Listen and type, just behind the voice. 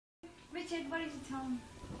Richard, what did you tell me?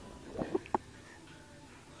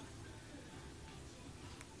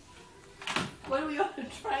 When we on a train?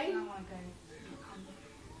 I don't want to go.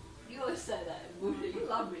 You always say that, Woody. You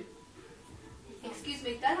love me. Excuse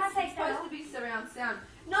me, that's Can I take that supposed off? to be surround sound.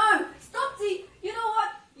 No! Stop, Dee! You know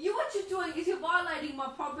what? What you're doing is you're violating my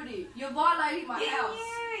property. You're violating my house.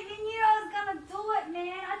 You knew I was gonna do it,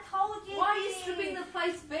 man. I told you. Why are you stripping the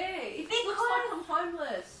place bare? It looks like I'm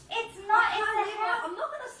homeless. It's not. I It's can't a live house. I'm not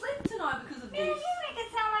going to sleep tonight because of Man, this. you make it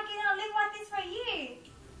sound like you're gonna live like this for a year.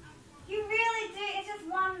 You really do. It's just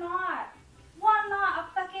one night. One night of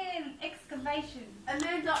fucking excavation.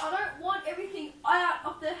 Amanda, I don't want everything out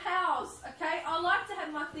of the house, okay? I like to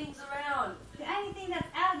have my things around. The only thing that's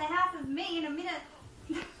out of the house is me in a minute.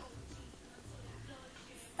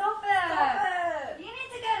 Stop it. Stop it. You need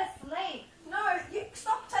to go to sleep. No, you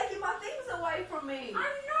stop taking my things away from me.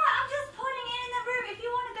 I'm not. I'm just putting it in the room. If you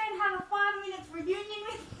want to go and have a 5 minutes reunion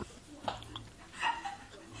with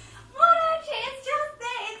why don't you? It's just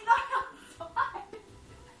there. It's not outside.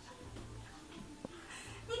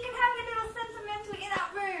 You can have your little sentimental in that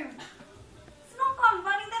room. It's not gone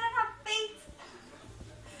running. They don't have feet.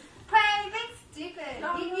 Pray, you're being stupid.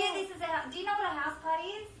 No, You knew this is a house. Do you know what a house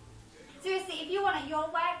party is? Seriously, if you want it your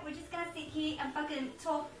way, we're just gonna sit here and fucking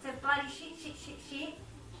talk to bloody shit.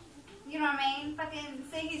 You know what I mean? Fucking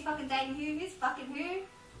see who's fucking dating who's fucking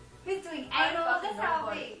who's doing anal. That's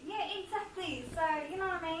how we. Yeah, exactly. So, you know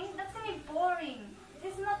what I mean? That's gonna be boring.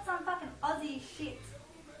 This is not some fucking Aussie shit.